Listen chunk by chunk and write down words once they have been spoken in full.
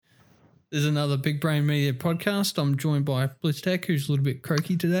There's another Big Brain Media podcast. I'm joined by BlitzTech, who's a little bit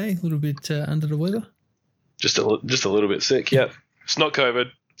croaky today, a little bit under the weather. Just a little bit sick, yeah. It's not COVID.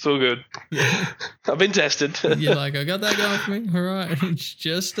 It's all good. Yeah. I've been tested. You're like, I got that going for me. All right. It's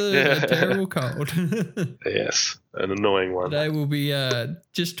just a terrible cold. Yes, an annoying one. Today we'll be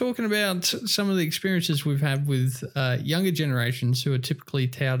just talking about some of the experiences we've had with younger generations who are typically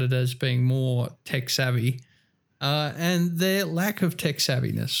touted as being more tech savvy. And their lack of tech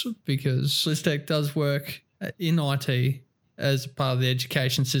savviness, because BlitzTech does work in IT as part of the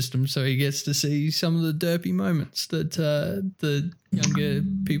education system, so he gets to see some of the derpy moments that the younger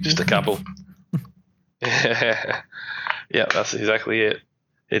people... Just a couple. Yeah, that's exactly it.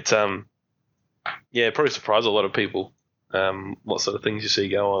 It's, it probably surprised a lot of people what sort of things you see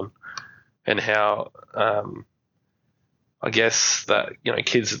go on and how, I guess that,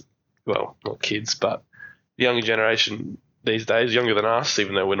 kids, well, not kids, but the younger generation these days, younger than us,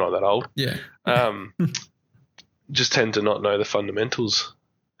 even though we're not that old, just tend to not know the fundamentals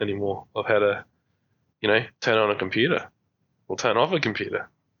anymore of how to, turn on a computer or turn off a computer.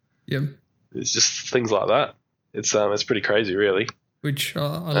 Yep. It's just things like that. It's pretty crazy, really. Which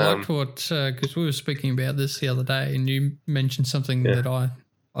I liked because we were speaking about this the other day, and you mentioned something that I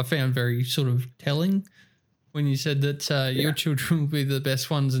found very sort of telling. When you said that your children will be the best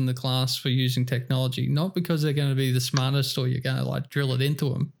ones in the class for using technology, not because they're going to be the smartest or you're going to like drill it into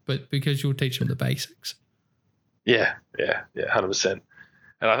them, but because you'll teach them the basics. Yeah, 100%.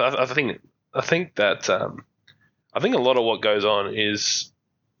 And I think that I think a lot of what goes on is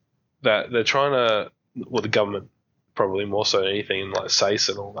that they're trying to, well, the government probably more so than anything, like SACE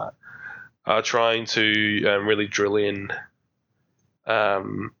and all that, are trying to really drill in,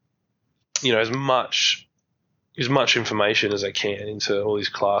 as much information as they can into all these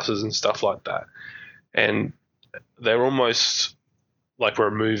classes and stuff like that. And they're almost like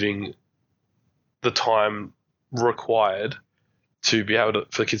removing the time required to be able to,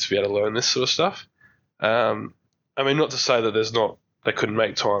 for kids to be able to learn this sort of stuff. I mean, not to say that they couldn't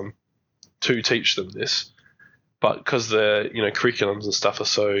make time to teach them this, but because the, curriculums and stuff are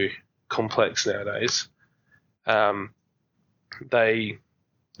so complex nowadays,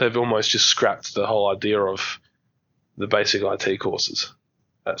 they've almost just scrapped the whole idea of the basic IT courses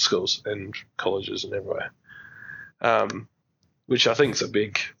at schools and colleges and everywhere, which I think is a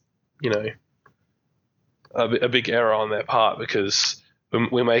big, a big error on their part, because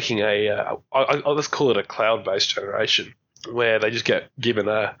we're making let's call it a cloud-based generation, where they just get given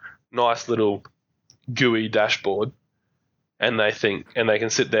a nice little GUI dashboard, and they can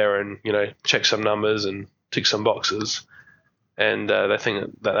sit there and check some numbers and tick some boxes, and they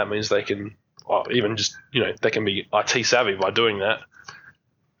think that means they can. Or even just, they can be IT savvy by doing that.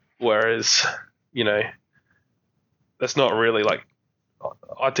 Whereas, that's not really like,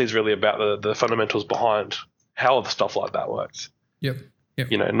 IT is really about the fundamentals behind how the stuff like that works. Yep.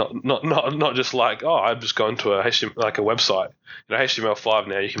 Not just like, I'm just going to a HTML, like a website. HTML5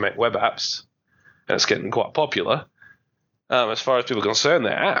 now, you can make web apps, and it's getting quite popular. As far as people are concerned,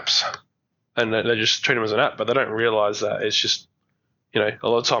 they're apps, and they just treat them as an app, but they don't realize that it's just, a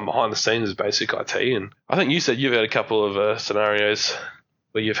lot of time behind the scenes is basic IT. And I think you said you've had a couple of scenarios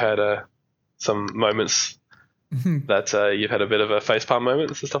where you've had some moments that you've had a bit of a facepalm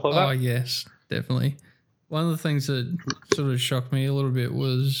moments and stuff like that. Oh, yes, definitely. One of the things that sort of shocked me a little bit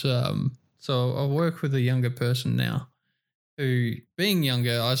was, so I work with a younger person now who, being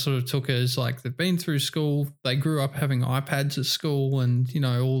younger, I sort of took as like they've been through school, they grew up having iPads at school and,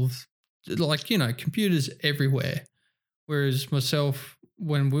 computers everywhere. Whereas myself,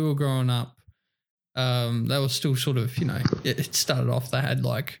 when we were growing up, they were still sort of, it started off, they had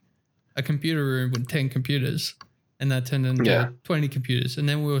like a computer room with 10 computers, and that turned into 20 computers. And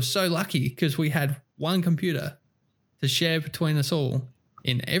then we were so lucky because we had one computer to share between us all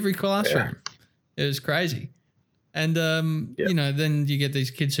in every classroom. Yeah. It was crazy. And, then you get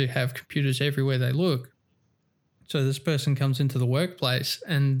these kids who have computers everywhere they look. So this person comes into the workplace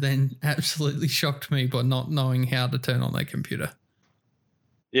and then absolutely shocked me by not knowing how to turn on their computer.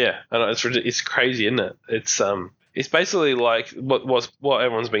 Yeah, I know, it's crazy, isn't it? It's basically like what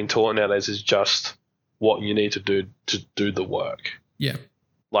everyone's been taught nowadays is just what you need to do the work. Yeah.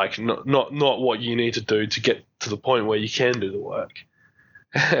 Like not what you need to do to get to the point where you can do the work.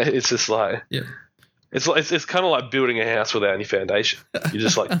 It's just like It's kind of like building a house without any foundation. You're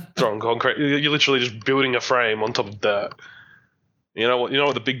just like throwing concrete. You're literally just building a frame on top of dirt. You know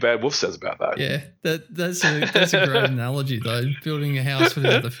what the Big Bad Wolf says about that? Yeah, that's a great analogy though. Building a house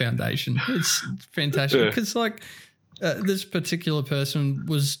without the foundation. It's fantastic because this particular person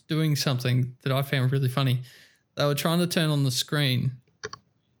was doing something that I found really funny. They were trying to turn on the screen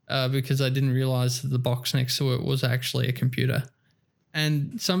because I didn't realize that the box next to it was actually a computer.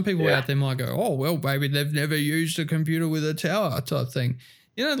 And some people out there might go, oh, well, baby, they've never used a computer with a tower type thing.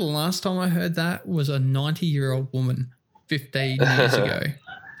 You know, the last time I heard that was a 90-year-old woman 15 years ago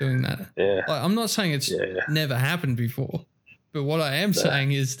doing that. Yeah. Like, I'm not saying it's never happened before, but what I am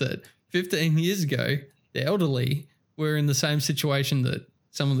saying is that 15 years ago, the elderly were in the same situation that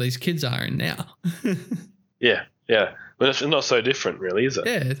some of these kids are in now. Yeah. But it's not so different, really, is it?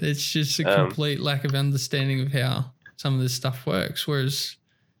 Yeah, it's just a complete lack of understanding of how some of this stuff works. Whereas,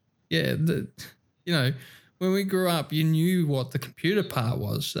 you know, when we grew up, you knew what the computer part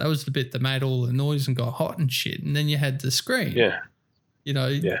was. That was the bit that made all the noise and got hot and shit. And then you had the screen. Yeah. You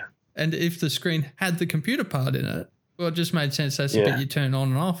know, and if the screen had the computer part in it, well, it just made sense. That's the bit you turn on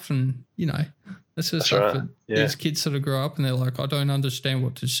and off. And, you know, that's the stuff that these kids sort of grow up and they're like, I don't understand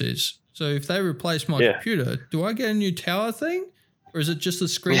what this is. So if they replace my computer, do I get a new tower thing? Or is it just the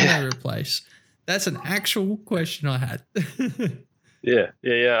screen they replace? That's an actual question I had. Yeah.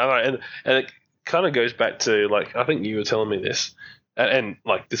 And it kind of goes back to, like, I think you were telling me this, and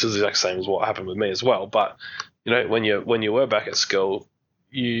like this is the exact same as what happened with me as well. But you know, when you were back at school,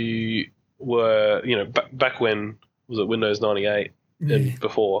 you were, you know, back when was it Windows 98 and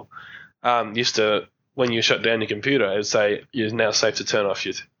before, used to, when you shut down your computer, it would say you're now safe to turn off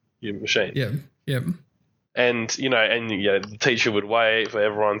your machine. Yep. And, you know, the teacher would wait for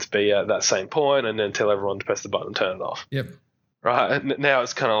everyone to be at that same point and then tell everyone to press the button and turn it off. Yep. Right. And now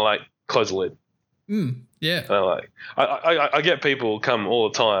it's kind of like close the lid. Yeah. And I get people come all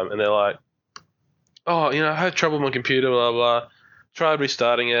the time and they're like, oh, you know, I had trouble with my computer, blah, blah. Tried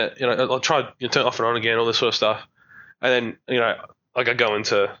restarting it. You know, I tried turn it off and on again, all this sort of stuff. And then, you know, like I go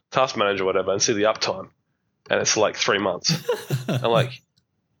into Task Manager or whatever and see the uptime and it's like 3 months. I'm like,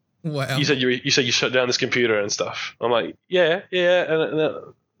 wow. You said you shut down this computer and stuff. I'm like, yeah, and they're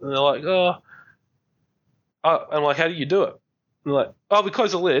like, oh. I'm like, how do you do it? And they're like, oh, we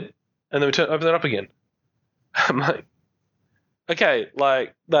close the lid and then we open it up again. I'm like, okay,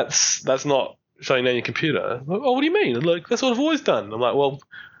 like that's not shutting down your computer. Like, oh, what do you mean? Like, that's what I've always done. I'm like, well,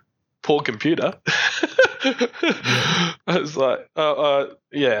 poor computer. I was like,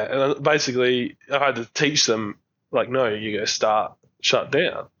 yeah, and basically I had to teach them, like, no, you go shut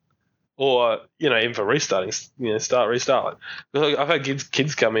down. Or, you know, even for restarting, you know, restart. Like, I've had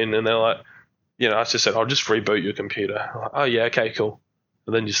kids come in and they're like, you know, I just said, I'll just reboot your computer. I'm like, oh, yeah, okay, cool.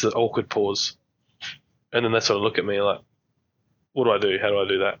 And then just the awkward pause. And then they sort of look at me like, what do I do? How do I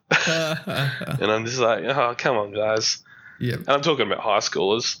do that? And I'm just like, oh, come on, guys. Yep. And I'm talking about high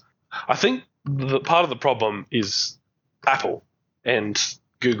schoolers. I think the part of the problem is Apple and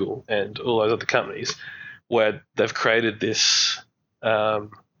Google and all those other companies where they've created this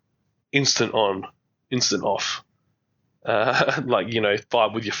instant on, instant off, like, you know,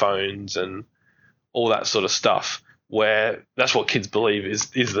 vibe with your phones and all that sort of stuff, where that's what kids believe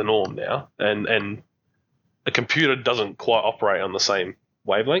is the norm now. And a computer doesn't quite operate on the same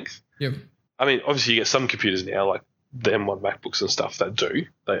wavelength. Yep. I mean, obviously you get some computers now, like the M1 MacBooks and stuff, that do.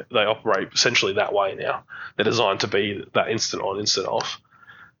 They operate essentially that way now. They're designed to be that instant on, instant off.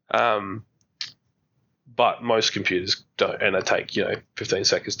 But most computers don't, and they take, you know, 15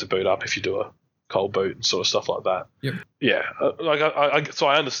 seconds to boot up if you do a cold boot and sort of stuff like that. Yep. Yeah. So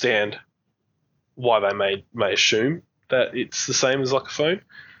I understand why they may assume that it's the same as like a phone.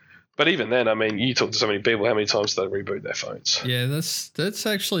 But even then, I mean, you talk to so many people, how many times do they reboot their phones? Yeah, that's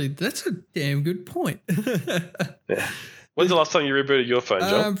a damn good point. Yeah. When's the last time you rebooted your phone,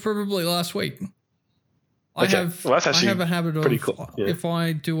 John? Probably last week. Okay. I have a habit of, pretty cool. Yeah. If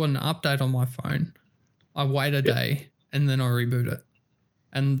I do an update on my phone, I wait a day and then I reboot it.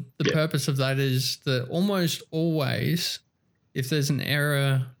 And the purpose of that is that almost always, if there's an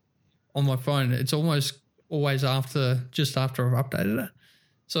error on my phone, it's almost always just after I've updated it.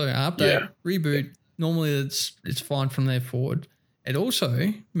 So update, reboot, normally it's fine from there forward. It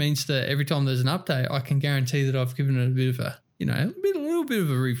also means that every time there's an update, I can guarantee that I've given it a bit of a, you know, a little bit of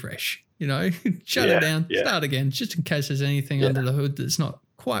a refresh, you know, shut it down, start again, just in case there's anything under the hood that's not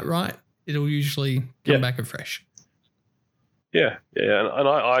quite right. It'll usually come back afresh. Yeah, and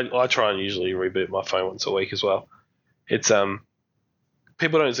I try and usually reboot my phone once a week as well. It's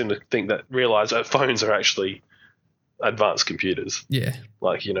people don't seem to realize that phones are actually advanced computers. Yeah,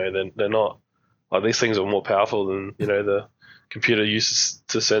 like, you know, they're not, like, these things are more powerful than, you know, the computer used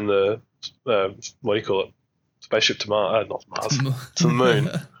to send the what do you call it, spaceship to Mars, not Mars, to the moon.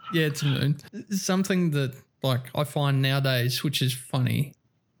 Yeah, to the moon. Something that, like, I find nowadays, which is funny,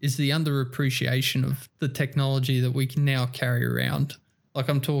 is the underappreciation of the technology that we can now carry around. Like,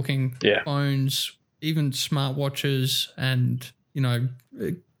 I'm talking phones, even smartwatches, and, you know,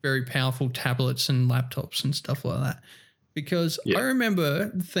 very powerful tablets and laptops and stuff like that. Because Yeah. I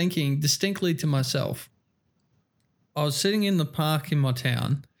remember thinking distinctly to myself, I was sitting in the park in my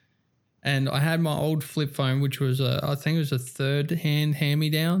town and I had my old flip phone, which was I think it was a third-hand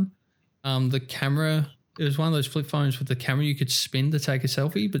hand-me-down. The camera, it was one of those flip phones with the camera you could spin to take a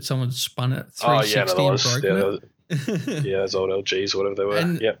selfie, but someone spun it 360 and broken it. Yeah, those old LGs or whatever they were.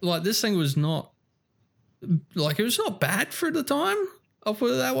 And Yep. like this thing was not, like it was not bad for the time. I'll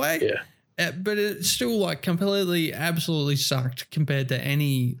put it that way. Yeah. But it still like completely, absolutely sucked compared to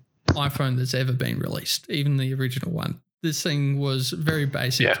any iPhone that's ever been released, even the original one. This thing was very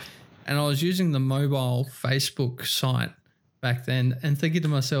basic. Yeah. And I was using the mobile Facebook site back then and thinking to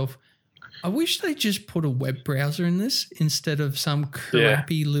myself, I wish they just put a web browser in this instead of some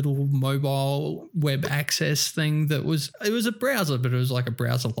crappy little mobile web access thing it was a browser, but it was like a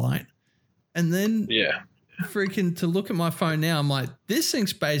browser light. And then freaking to look at my phone now, I'm like, this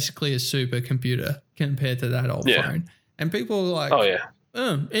thing's basically a supercomputer compared to that old phone. And people are like, oh yeah,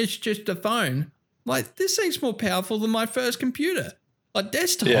 it's just a phone. Like, this thing's more powerful than my first computer, like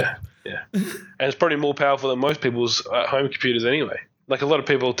desktop. Yeah. And it's probably more powerful than most people's home computers anyway. Like a lot of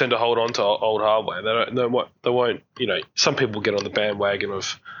people tend to hold on to old hardware. They won't, some people get on the bandwagon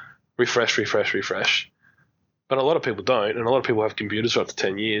of refresh. But a lot of people don't, and a lot of people have computers for up to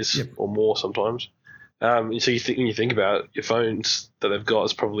 10 years or more sometimes. So when you think about it, your phones that they've got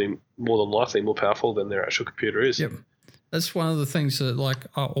is probably more than likely more powerful than their actual computer is. Yep. That's one of the things that like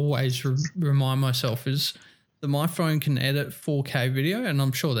I always remind myself is that my phone can edit 4K video, and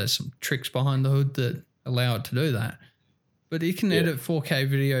I'm sure there's some tricks behind the hood that allow it to do that. But it can edit 4K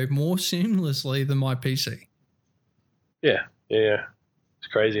video more seamlessly than my PC. Yeah. It's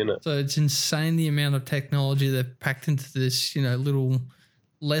crazy, isn't it? So it's insane the amount of technology they've packed into this, little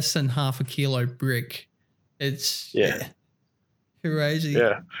less than half a kilo brick. It's crazy.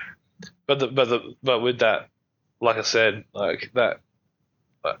 Yeah. But with that, like I said, like that,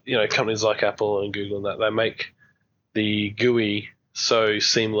 companies like Apple and Google and that, they make the GUI so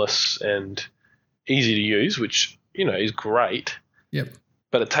seamless and easy to use, which, is great. Yep.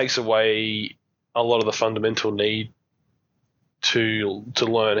 But it takes away a lot of the fundamental need to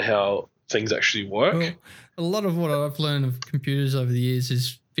learn how things actually work. Well, a lot of what I've learned of computers over the years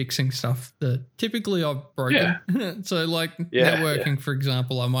is fixing stuff that typically I've broken. Yeah. So like networking, for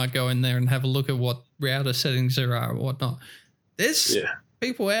example, I might go in there and have a look at what router settings there are or whatnot. There's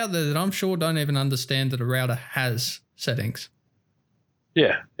people out there that I'm sure don't even understand that a router has settings.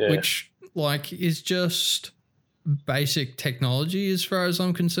 Yeah. Which like is just basic technology as far as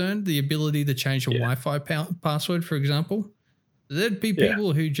I'm concerned. The ability to change a Wi-Fi password, for example. There'd be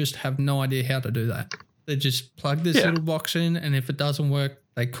people who just have no idea how to do that. They just plug this little box in, and if it doesn't work,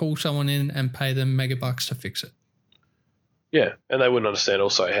 they call someone in and pay them megabucks to fix it. Yeah, and they wouldn't understand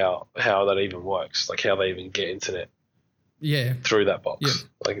also how that even works, like how they even get internet through that box. Yeah.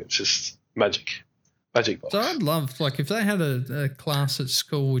 Like it's just magic box. So I'd love, like, if they had a class at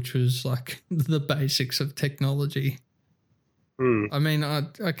school which was like the basics of technology. I mean,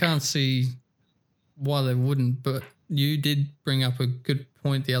 I can't see why they wouldn't, but you did bring up a good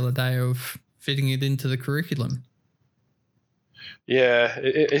point the other day of fitting it into the curriculum. Yeah,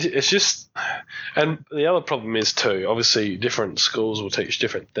 it's just, and the other problem is too, obviously different schools will teach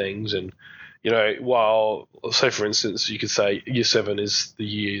different things, and while, say for instance, you could say year 7 is the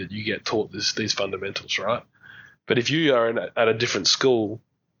year that you get taught these fundamentals, right? But if you are at a different school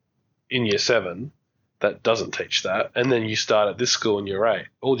in year 7 that doesn't teach that, and then you start at this school in year 8,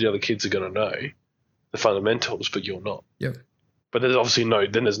 all the other kids are going to know the fundamentals, but you're not. Yep. But there's obviously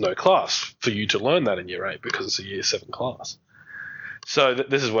there's no class for you to learn that in year 8 because it's a year 7 class. So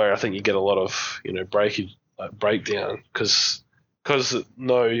this is where I think you get a lot of breakdown because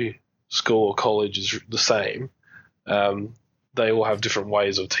no school or college is the same. They all have different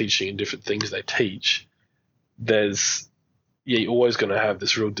ways of teaching and different things they teach. You're always going to have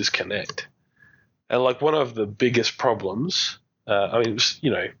this real disconnect. And like one of the biggest problems,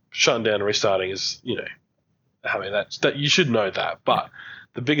 shutting down and restarting is, that you should know that. But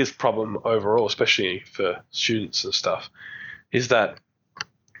the biggest problem overall, especially for students and stuff, is that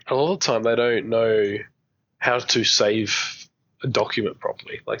a lot of the time they don't know how to save a document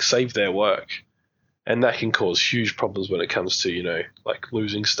properly, like save their work. And that can cause huge problems when it comes to, like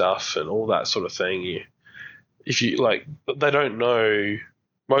losing stuff and all that sort of thing. They don't know,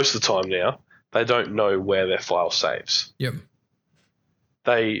 most of the time now, they don't know where their file saves. Yep.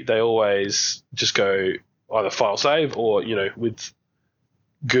 They always just go either file save or, with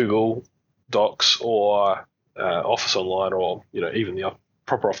Google Docs or Office Online or, even the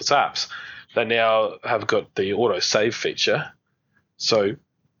proper Office apps, they now have got the auto save feature. So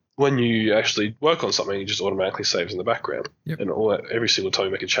when you actually work on something, it just automatically saves in the background. Yep. And every single time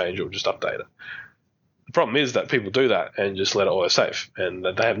you make a change, it will just update it. The problem is that people do that and just let it auto-save, and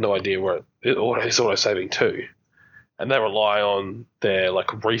they have no idea where it's auto-saving to. And they rely on their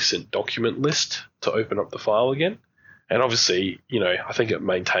like recent document list to open up the file again. And obviously, I think it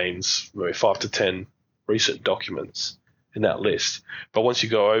maintains maybe 5 to 10 recent documents in that list. But once you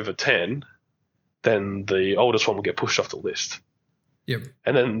go over 10, then the oldest one will get pushed off the list. Yep.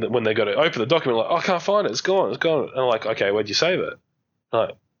 And then when they go to open the document, like, oh, I can't find it. It's gone. And I'm like, okay, where'd you save it?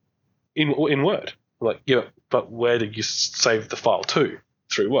 Like, in Word. I'm like, yeah, but where did you save the file to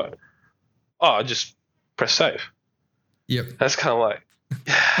through Word? Oh, I just press save. Yep. That's kind of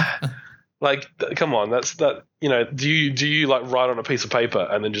like, come on, do you like write on a piece of paper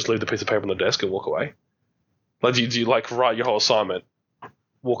and then just leave the piece of paper on the desk and walk away? Like, do you like write your whole assignment,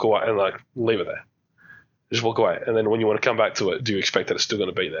 walk away and like leave it there? Just walk away. And then when you want to come back to it, do you expect that it's still going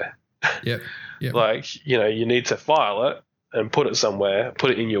to be there? Yep. Yep. Like, you need to file it and put it somewhere,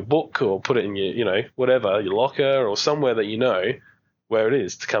 put it in your book or put it in your, whatever, your locker or somewhere that you know where it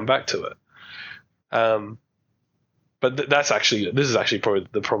is to come back to it. But this is actually probably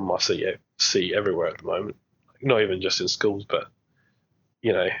the problem I see everywhere at the moment. Not even just in schools, but,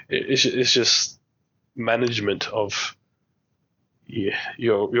 it's just management of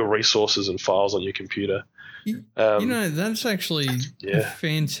your resources and files on your computer. That's actually a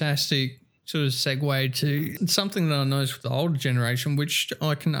fantastic sort of segue to something that I noticed with the older generation, which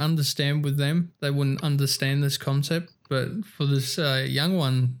I can understand with them. They wouldn't understand this concept, but for this young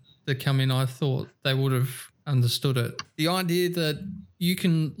one that come in, I thought they would have understood it. The idea that you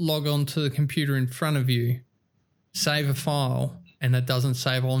can log on to the computer in front of you, save a file, and it doesn't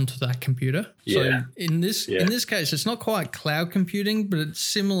save onto that computer. Yeah. So in this case, it's not quite cloud computing, but it's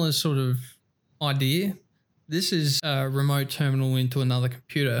similar sort of idea. This is a remote terminal into another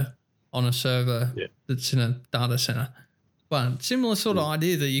computer on a server that's in a data center. But similar sort of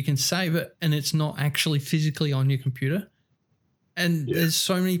idea that you can save it and it's not actually physically on your computer. And there's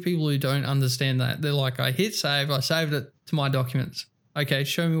so many people who don't understand that. They're like, I hit save, I saved it to my documents. Okay,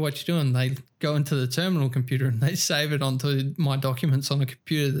 show me what you're doing. They go into the terminal computer and they save it onto my documents on a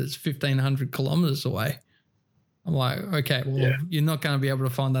computer that's 1,500 kilometers away. I'm like, okay, well, you're not going to be able to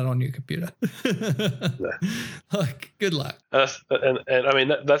find that on your computer. Like, good luck. And I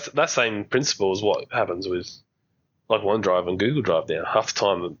mean, that's that same principle is what happens with like OneDrive and Google Drive now. Half the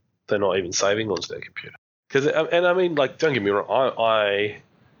time they're not even saving onto their computer. And I mean, like, don't get me wrong,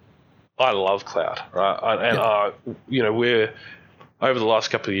 I love cloud, right? We're over the last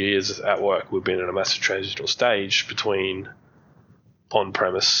couple of years at work, we've been in a massive transitional stage between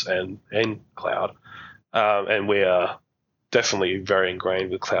on-premise and cloud. And we are definitely very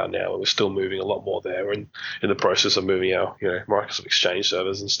ingrained with cloud now, and we're still moving a lot more there. We're in the process of moving our, Microsoft Exchange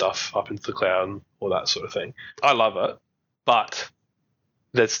servers and stuff up into the cloud and all that sort of thing. I love it, but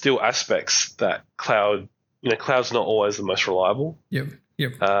there's still aspects that cloud's not always the most reliable.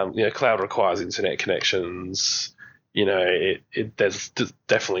 Yep. Cloud requires internet connections. There's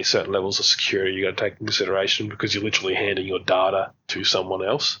definitely certain levels of security you got to take into consideration because you're literally handing your data to someone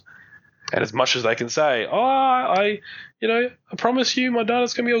else. And as much as they can say, I promise you my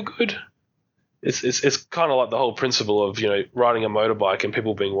data's going to be all good. It's kind of like the whole principle of, riding a motorbike and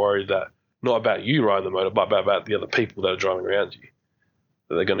people being worried that not about you riding the motorbike, but about the other people that are driving around you,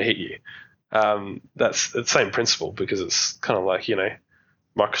 that they're going to hit you. That's the same principle because it's kind of like,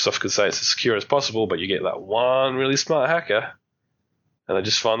 Microsoft could say it's as secure as possible, but you get that one really smart hacker and they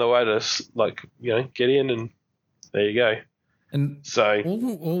just find a way to, get in and there you go. And so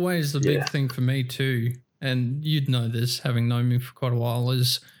always the big thing for me too, and you'd know this having known me for quite a while,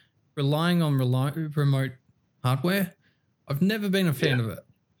 is relying on remote hardware. I've never been a fan of it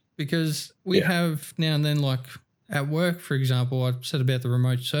because we have now and then, like at work, for example, I've said about the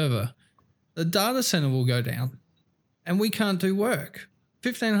remote server, the data center will go down and we can't do work.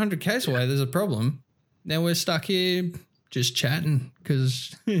 1,500 k's away, there's a problem. Now we're stuck here just chatting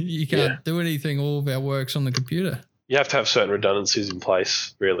because you can't do anything. All of our work's on the computer. You have to have certain redundancies in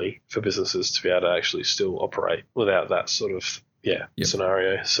place, really, for businesses to be able to actually still operate without that sort of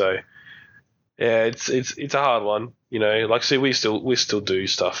scenario. So, it's a hard one, we still do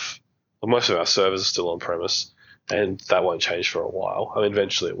stuff. Well, most of our servers are still on premise, and that won't change for a while. I mean,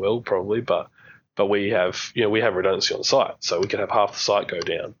 eventually it will probably, but we have redundancy on site, so we can have half the site go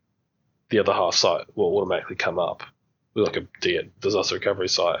down, the other half site will automatically come up with like a disaster recovery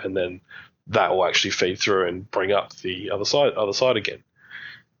site, and then that will actually feed through and bring up the other side again.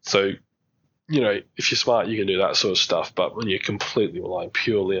 So, if you're smart, you can do that sort of stuff. But when you're completely relying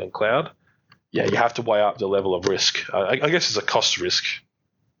purely on cloud, you have to weigh up the level of risk. I guess it's a cost risk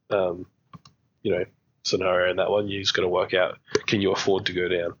scenario in that one. You just got to work out, can you afford to go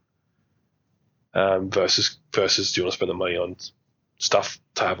down? Versus do you want to spend the money on stuff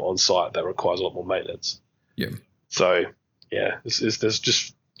to have on site that requires a lot more maintenance? Yeah. So there's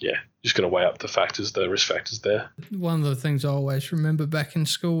just going to weigh up the risk factors there. One of the things I always remember back in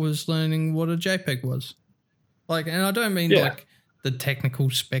school was learning what a JPEG was. And I don't mean like the technical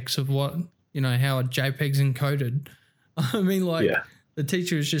specs of what, how a JPEG's encoded. I mean the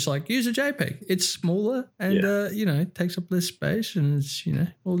teacher is just like, use a JPEG. It's smaller and, it takes up less space and it's,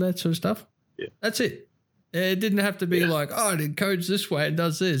 all that sort of stuff. Yeah. That's it. It didn't have to be like, it encodes this way, it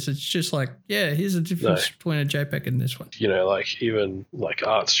does this. It's just like, here's the difference between a JPEG and this one. Even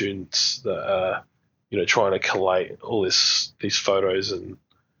art students that are, trying to collate all these photos and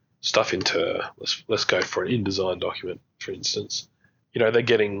stuff into, let's go for an InDesign document, for instance. They're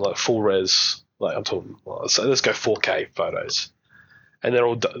getting full res, I'm talking, so let's go 4K photos. And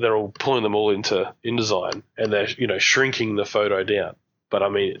they're all pulling them all into InDesign, and they're shrinking the photo down. But I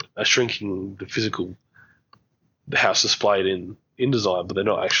mean, they're shrinking the house displayed in InDesign, but they're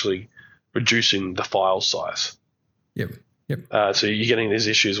not actually reducing the file size. Yep. So you're getting these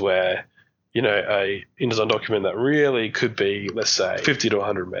issues where a InDesign document that really could be, let's say, 50 to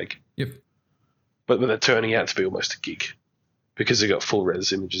 100 meg. Yep. But they're turning out to be almost a gig because they've got full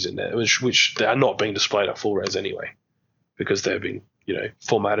res images in there, which they are not being displayed at full res anyway, because they're being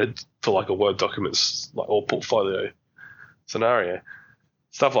formatted for a Word document or portfolio scenario,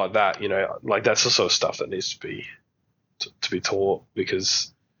 stuff like that. That's the sort of stuff that needs to be taught,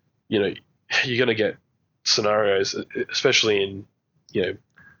 because you're going to get scenarios, especially in if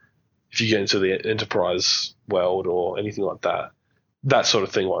you get into the enterprise world or anything like that, that sort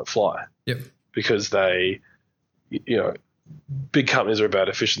of thing won't fly. Yep. Because they, big companies are about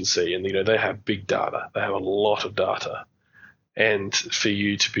efficiency, and they have big data. They have a lot of data. And for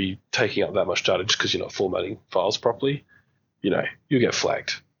you to be taking up that much data just because you're not formatting files properly, you get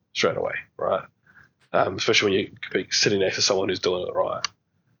flagged straight away, right? Especially when you're sitting next to someone who's doing it right.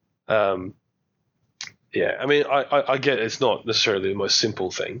 I mean, I get it's not necessarily the most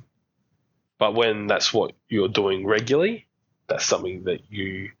simple thing, but when that's what you're doing regularly, that's something that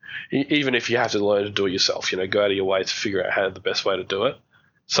even if you have to learn to do it yourself, go out of your way to figure out how the best way to do it,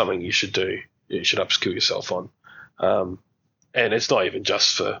 something you should do. You should upskill yourself on. And it's not even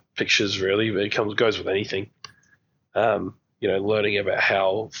just for pictures, really, but it goes with anything. Learning about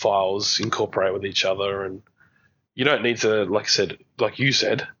how files incorporate with each other, and you don't need to, like you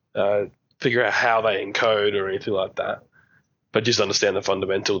said, figure out how they encode or anything like that, but just understand the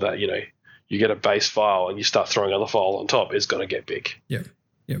fundamental that you get a base file and you start throwing other files on top, it's going to get big. Yep.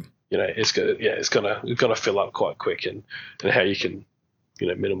 It's gonna fill up quite quick, and how you can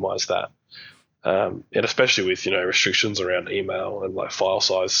minimize that. And especially with restrictions around email and file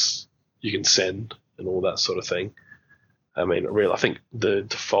size you can send and all that sort of thing. I mean, I think the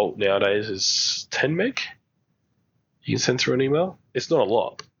default nowadays is 10 meg you can send through an email. It's not a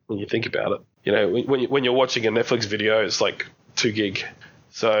lot when you think about it. When you're watching a Netflix video, it's 2 gig.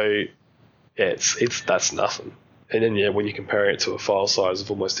 So that's nothing. And then when you compare it to a file size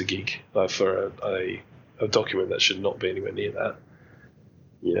of almost a gig for a document that should not be anywhere near that,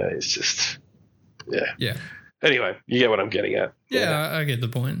 it's just. Yeah. Anyway, you get what I'm getting at. Yeah, I get the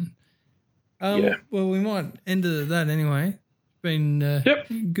point. Well, we might end that anyway. It's been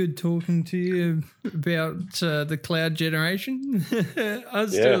good talking to you about the cloud generation.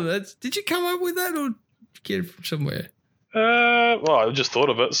 Did you come up with that, or did you get it from somewhere? Well, I just thought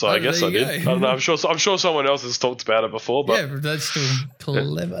of it, so I guess I did. I don't know. I'm sure someone else has talked about it before, but but that's still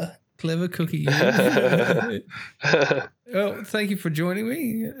clever cookie. Well, thank you for joining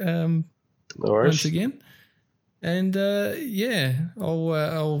me. No worries. Once again, and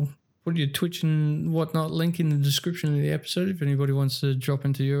I'll put your Twitch and whatnot link in the description of the episode if anybody wants to drop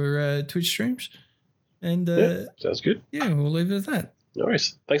into your Twitch streams. And sounds good. Yeah, we'll leave it at that. No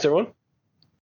worries. Thanks, everyone.